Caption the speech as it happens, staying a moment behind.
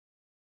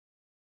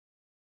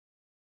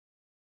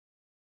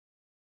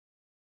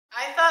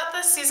I thought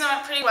the season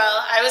went pretty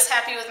well. I was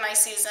happy with my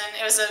season.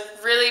 It was a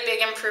really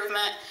big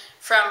improvement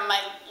from my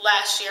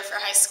last year for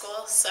high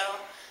school, so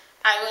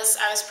I was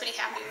pretty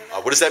happy with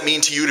it. What does that mean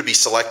to you to be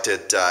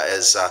selected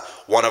as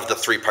one of the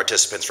 3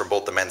 participants from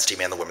both the men's team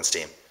and the women's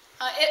team?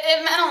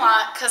 It meant a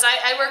lot because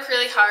I work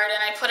really hard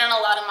and I put in a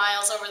lot of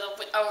miles over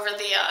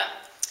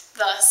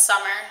the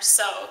summer,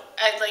 so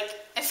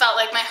it felt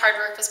like my hard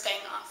work was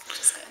paying off, which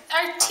is good.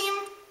 Our team,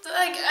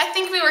 I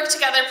think we worked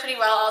together pretty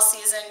well all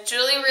season.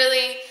 Julie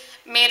really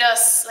made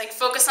us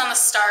focus on the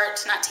start,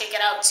 to not take it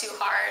out too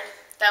hard.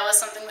 That was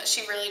something that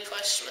she really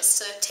pushed, was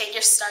to take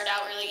your start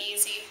out really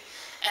easy,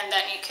 and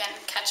then you can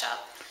catch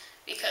up,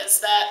 because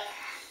that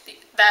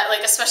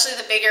especially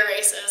the bigger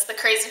races, the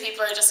crazy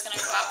people are just going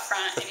to go out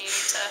front, and you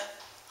need to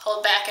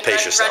hold back and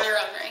run your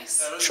own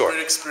race. Yeah, it was a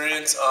great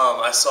experience.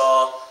 I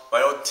saw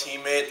my old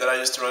teammate that I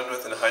used to run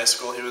with in high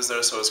school. He was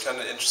there, so it was kind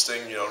of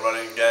interesting,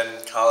 running again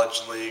in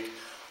college league. It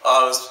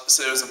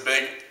was a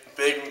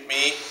big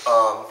meet,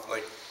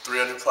 like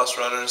 300 plus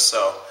runners,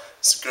 so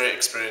it's a great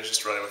experience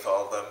just running with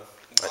all of them.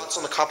 Thoughts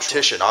on the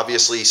competition?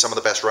 Obviously, some of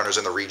the best runners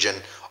in the region,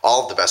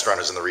 all of the best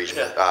runners in the region.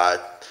 Yeah.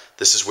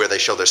 This is where they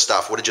show their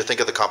stuff. What did you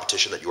think of the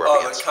competition that you were up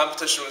against? The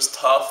competition was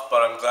tough,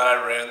 but I'm glad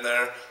I ran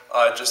there.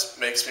 It just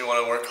makes me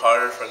want to work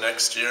harder for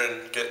next year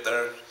and get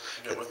there and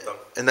get with them.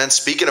 And then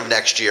speaking of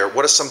next year,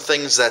 what are some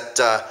things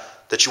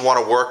that you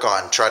want to work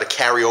on, try to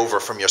carry over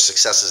from your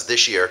successes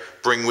this year,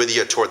 bring with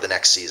you toward the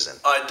next season?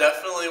 I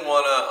definitely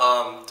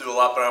want to do a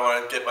lot better. I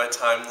want to get my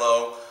time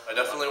low. I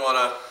definitely want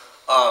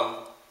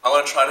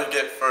to try to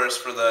get first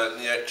for the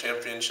NCAA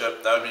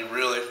championship. That would be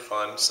really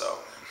fun. So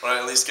I want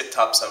to at least get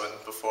top 7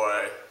 before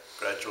I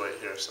graduate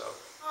here. So.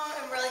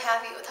 I'm really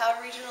happy with how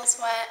regionals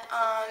went.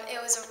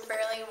 It was a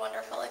really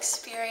wonderful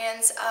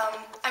experience.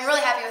 I'm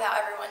really happy with how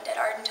everyone did.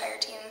 Our entire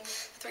team,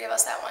 the 3 of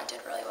us that went,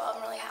 did really well.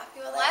 I'm really happy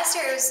with it. Last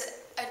year was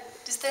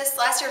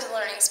a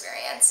learning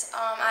experience.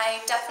 I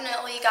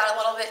definitely got a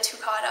little bit too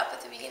caught up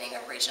at the beginning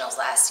of regionals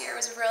last year. It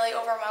was really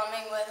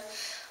overwhelming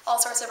with all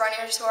sorts of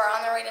runners who are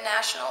on their way to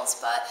nationals,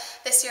 but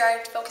this year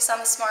I focused on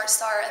the smart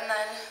start, and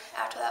then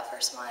after that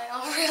first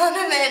mile, reeling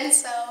them in.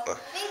 So I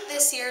think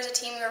this year as a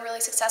team we were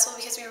really successful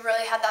because we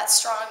really had that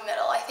strong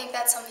middle. I think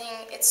that's something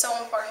it's so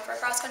important for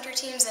cross-country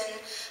teams, and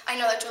I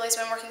know that Julie's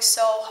been working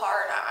so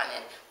hard on,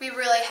 and we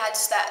really had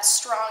just that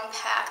strong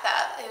pack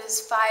that it was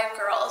 5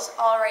 girls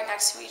all right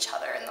next to each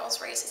other in those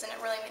races, and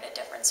it really made a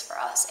difference for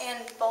us, and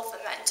both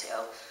the men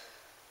too.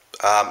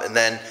 And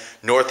then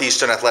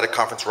Northeastern Athletic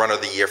Conference Runner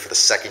of the Year for the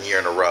 2nd year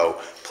in a row,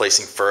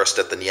 placing first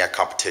at the NCAA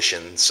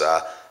competitions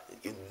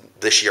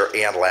this year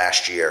and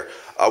last year.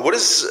 What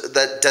does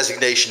that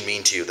designation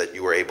mean to you, that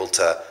you were able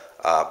to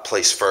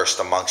place first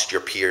amongst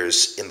your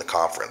peers in the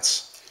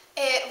conference?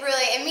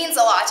 It means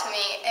a lot to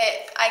me.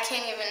 I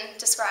can't even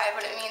describe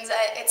what it means.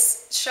 It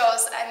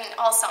shows,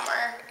 all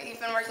summer you've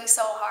been working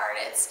so hard.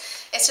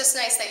 It's just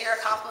nice that your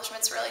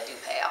accomplishments really do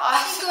pay off.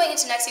 I think going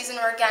into next season,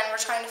 we're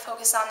trying to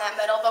focus on that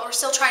middle, but we're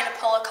still trying to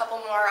pull a couple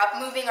more up,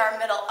 moving our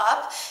middle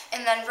up,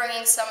 and then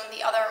bringing some of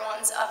the other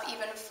ones up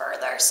even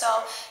further. So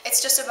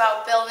it's just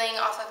about building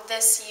off of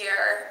this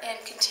year and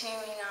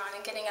continuing on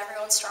and getting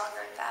everyone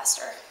stronger and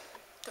faster.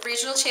 The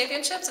regional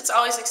championships, it's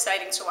always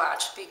exciting to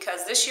watch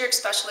because this year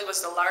especially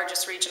was the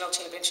largest regional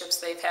championships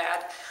they've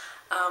had.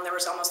 There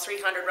was almost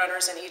 300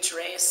 runners in each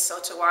race, so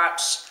to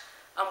watch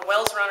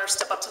Wells runners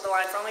step up to the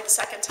line for only the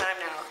 2nd time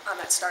now on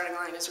that starting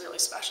line is really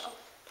special.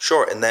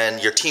 Sure, and then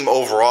your team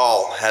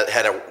overall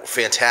had a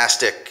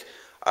fantastic,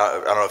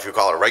 I don't know if you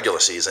call it a regular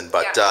season,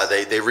 but yeah.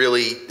 They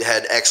really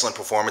had excellent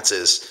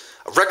performances,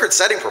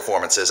 record-setting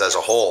performances as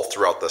a whole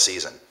throughout the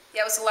season.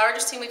 Yeah, it was the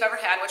largest team we've ever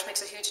had, which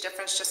makes a huge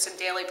difference just in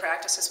daily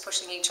practices,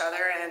 pushing each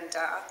other. And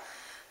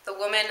the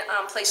women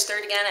placed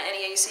 3rd again at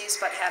NEACs,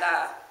 but had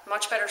a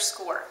much better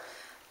score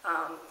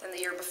than the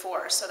year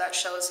before. So that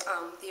shows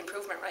the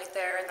improvement right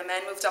there. And the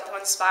men moved up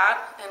 1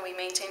 spot, and we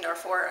maintained our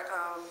 4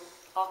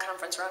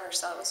 all-conference runners.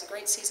 So it was a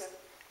great season.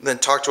 And then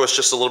talk to us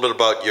just a little bit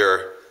about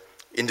your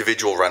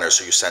individual runners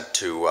who you sent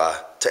to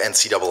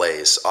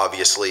NCAAs.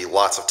 Obviously,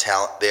 lots of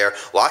talent there.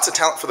 Lots of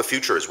talent for the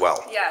future as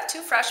well. Yeah, 2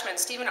 freshmen,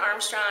 Stephen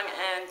Armstrong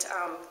and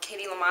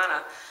Katie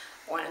Lamanna,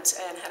 went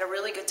and had a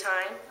really good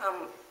time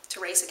to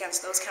race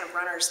against those kind of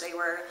runners. They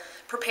were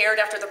prepared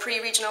after the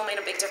pre-regional, made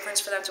a big difference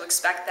for them to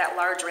expect that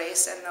large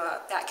race and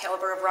that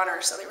caliber of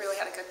runner. So they really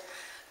had a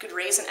good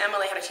race. And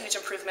Emily had a huge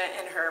improvement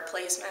in her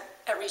placement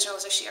at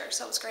regionals this year,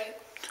 so it was great.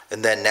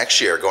 And then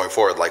next year, going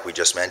forward, like we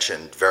just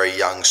mentioned, very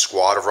young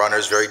squad of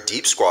runners, very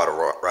deep squad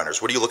of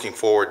runners. What are you looking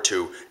forward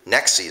to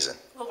next season?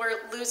 Well, we're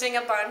losing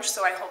a bunch,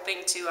 so I'm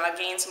hoping to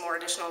gain some more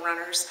additional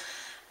runners.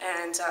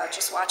 And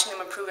just watching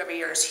them improve every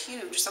year is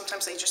huge.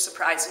 Sometimes they just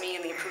surprise me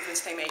in the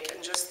improvements they make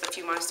in just the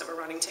few months that we're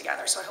running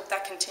together. So I hope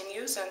that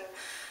continues and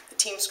the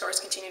team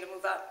scores continue to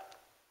move up.